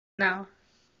now.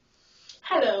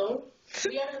 Hello.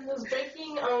 We are in this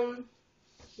breaking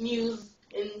news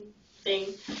and thing.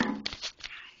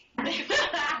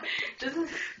 This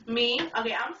is me.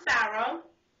 Okay, I'm Sarah.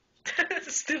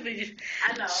 Stupid.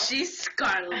 I know. She's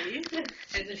SmiLeY.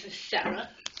 And this is Sarah.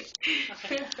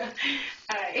 Okay.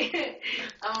 Alright.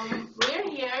 We're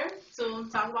here to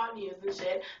talk about news and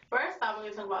shit. First off, we're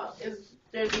going to talk about is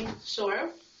Jersey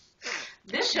Shore.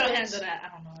 This Show bitch, hands of that. I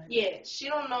don't know it. Yeah, she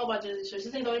don't know about Jersey Shore.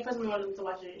 She's like the only person in the world to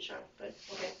watch Jersey Shore. But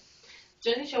okay.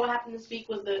 Jersey Shore, what happened this week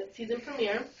was the season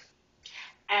premiere.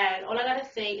 And all I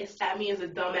gotta say is Sammy is a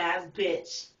dumbass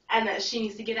bitch. And that she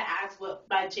needs to get her ass whooped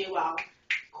by JWoww.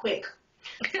 Quick.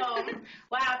 So,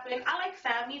 what happened? I like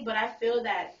Sammy, but I feel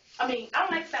that, I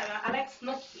don't like Sammy. I like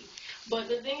Snooki. But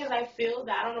the thing is, I feel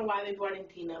that I don't know why they brought in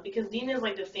Dina. Because Dina is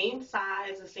like the same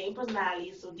size, the same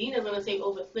personality. So, Dina's gonna take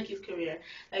over Snooki's career.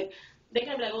 Like, they're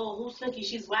gonna be like, oh, who's Snooki?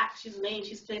 She's whack, she's lame,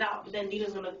 she's played out. But then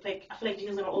Dina's gonna, like, I feel like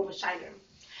Dina's gonna overshine her.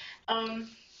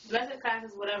 The rest of the class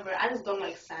is whatever. I just don't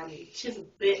like Sammy. She's a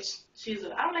bitch. I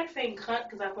don't like saying cunt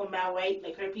because I feel mad white,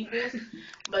 like her people's.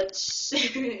 But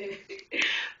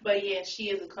but yeah, she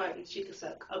is a cunt and she can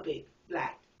suck a big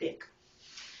black dick.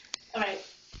 Alright,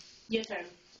 your turn.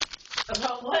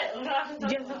 About what? What do I have to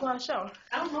talk about? About a show.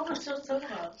 I don't know what show to talk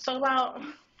about.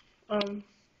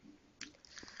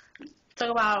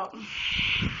 Talk about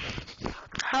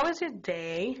how was your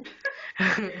day?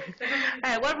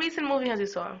 Alright, what recent movie has you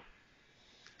saw?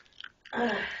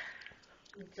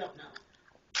 Don't know.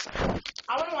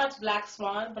 I want to watch Black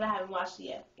Swan, but I haven't watched it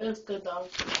yet. It looks good though.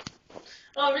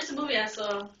 Oh, recent movie I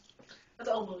saw. That's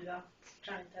an old movie though.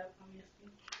 Johnny Depp, obviously.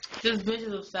 This bitch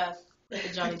is obsessed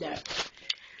with Johnny Depp.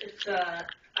 It's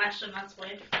Astronaut's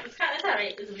Wife. It's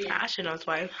alright. It's weird. Astronaut's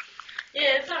Wife.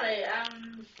 Yeah, it's alright.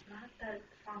 Not that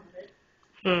fond of it.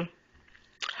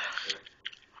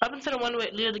 What happened to the one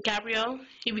with Leo DiCaprio?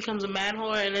 He becomes a man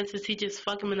whore and then his teachers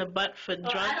fuck him in the butt for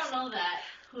drugs. I don't know that.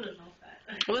 Who doesn't know that?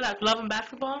 What was that? Love and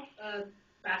Basketball?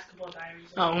 Basketball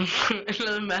Diaries. Oh,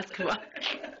 Love and Basketball.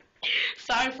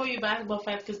 Sorry for you basketball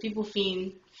fans, because people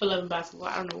fiend for Love and Basketball.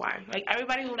 I don't know why. Like,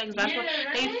 everybody who likes basketball,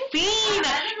 they fiend.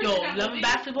 Yo, Love and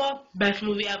Basketball, best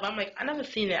movie ever. I'm like, I never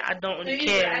seen it. I don't really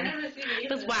care. I never seen it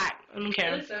either. It's whack. I don't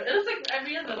care. It looks like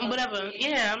every other one. Whatever.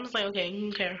 Yeah, I'm just like, okay, you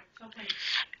don't care. Okay.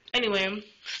 Anyway,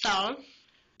 so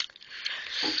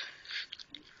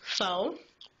what?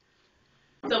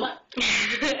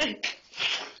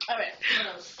 Alright, what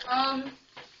else?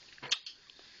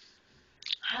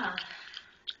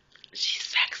 She's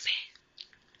sexy,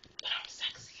 but I'm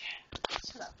sexier.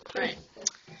 Shut up.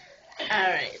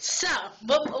 Alright, so,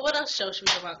 what else show should we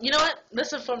talk about? You know what?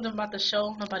 Let's inform them about the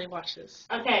show nobody watches.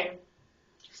 Okay.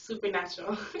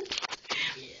 Supernatural.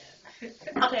 Yeah.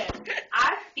 Okay,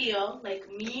 I feel like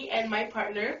me and my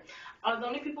partner are the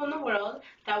only people in the world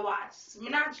that watch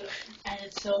Supernatural. And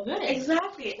it's so good.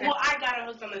 Exactly. Well, I got her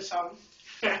hooked on the show.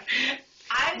 No,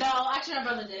 actually my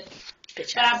brother did.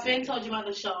 But I've been told you about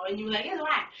the show, and you were like, it's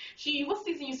whack. What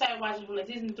season you started watching from? Like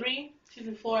season 3,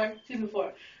 season 4, season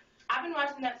 4. I've been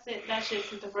watching that shit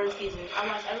since the first season. I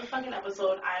watched every fucking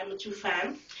episode. I am a true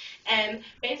fan. And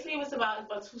basically, it's about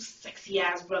two sexy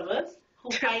ass brothers who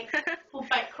fight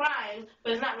crime,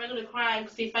 but it's not regular crime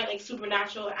because they fight like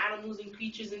supernatural animals and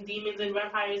creatures and demons and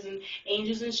vampires and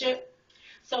angels and shit.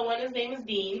 So one, his name is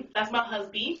Dean. That's my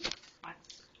husband.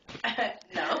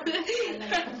 No.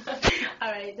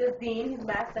 Alright, this Dean, he's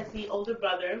mad sexy, older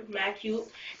brother, mad cute.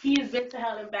 He's been to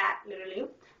hell and back, literally.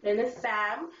 Then there's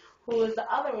Sam, who is the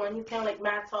other one. He's kind of like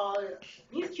mad tall. And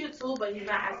he's cute too, but he's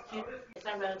not as cute. It's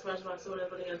not really too much about someone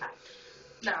that's really gonna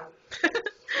Now,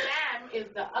 Sam is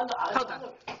the other. Hold on.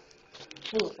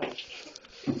 Move.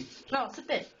 No, sit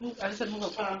there. Move. I just said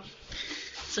move.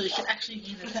 So you can actually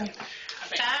use this. Okay.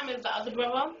 Sam is the other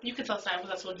brother. You can tell Sam because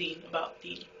that's what Dean about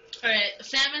Dean. Alright,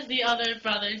 Sam is the other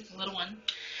brother, the little one.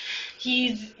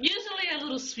 He's usually a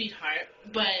little sweetheart,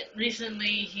 but recently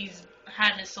he's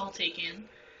had his soul taken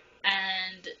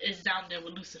and is down there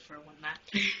with Lucifer and whatnot.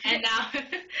 And now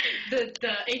the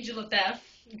angel of death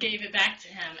gave it back to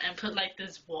him and put like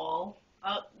this wall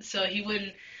up so he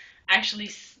wouldn't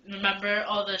actually remember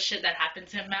all the shit that happened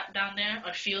to him down there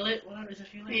or feel it. What is it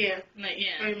feeling? Yeah. Like,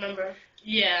 yeah. I remember.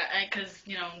 Yeah, because,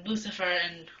 Lucifer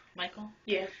and Michael?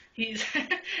 Yeah.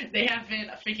 They have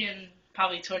been freaking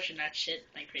probably torturing that shit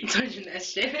like crazy. Torturing that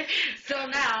shit. So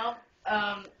now,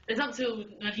 it's up to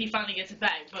when he finally gets it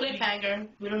back. But cliffhanger.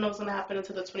 We don't know what's gonna happen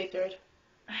until the 23rd.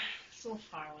 So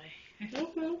far away.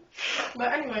 Mm-hmm.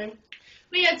 But anyway.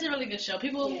 But yeah, it's a really good show.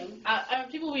 People we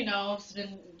know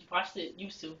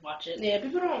used to watch it. Yeah,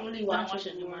 people don't really watch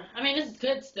it anymore. I mean, it's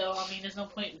good still. I mean, there's no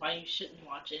point why you shouldn't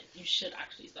watch it. You should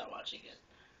actually start watching it.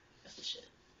 That's the shit.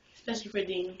 especially for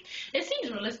Dean. It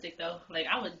seems realistic though. Like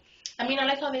I would. I mean, I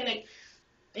like how they like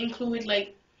include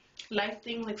like life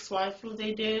things like swine flu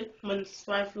they did when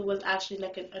swine flu was actually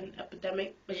like an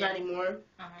epidemic, but not anymore.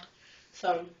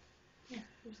 So yeah,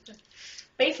 it was good.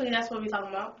 Basically that's what we're talking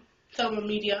about. Talking about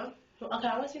media. Okay,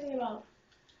 I want to say something about.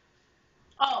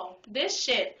 Oh, this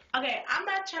shit. Okay, I'm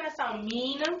not trying to sound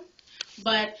mean,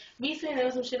 but recently there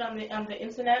was some shit on the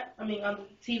internet. I mean on the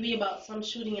TV about some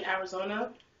shooting in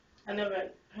Arizona. I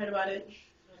never heard about it.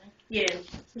 Yeah,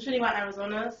 some shooting about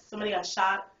Arizona. Somebody got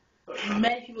shot.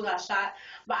 Many people got shot.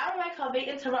 But I don't like how they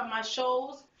interrupt my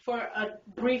shows for a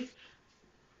brief.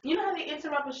 You know how they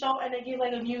interrupt a show and they give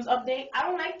like a news update? I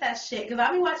don't like that shit because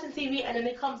I'll be watching TV and then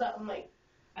it comes up. I'm like,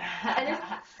 and it's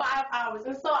 5 hours.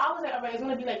 And so I was like, alright, it's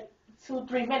gonna be like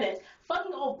 2-3 minutes.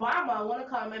 Fucking Obama wanna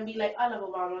come and be like, I love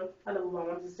Obama. I love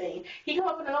Obama. I'm just saying. He come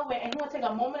up in nowhere and he wanna take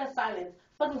a moment of silence.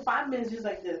 Fucking 5 minutes just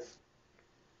like this.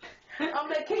 I'm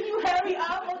like, can you hurry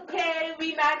up? Okay,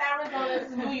 we not in Arizona.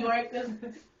 This is New York. This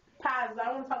pass. I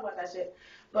don't want to talk about that shit.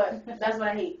 But that's what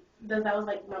I hate. That was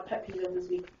like my pet peeve of this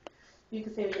week. You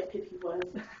could say what your pet peeve was.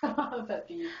 Pet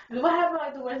peeve. What happened?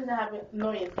 Like the worst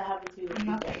annoyance that happened to you?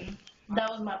 Nothing. That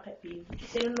was my pet peeve.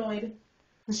 It annoyed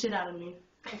the shit out of me.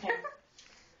 Okay.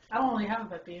 I don't really have a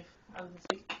pet peeve of this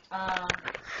week.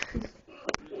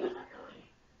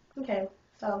 Okay.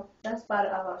 So that's about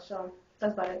it. Our show.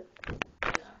 That's about it.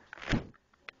 Yeah.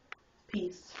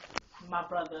 Peace. My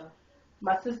brother.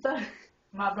 My sister.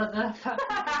 My brother.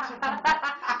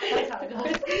 That's how it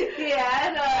goes. Yeah, I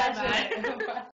know. Bye.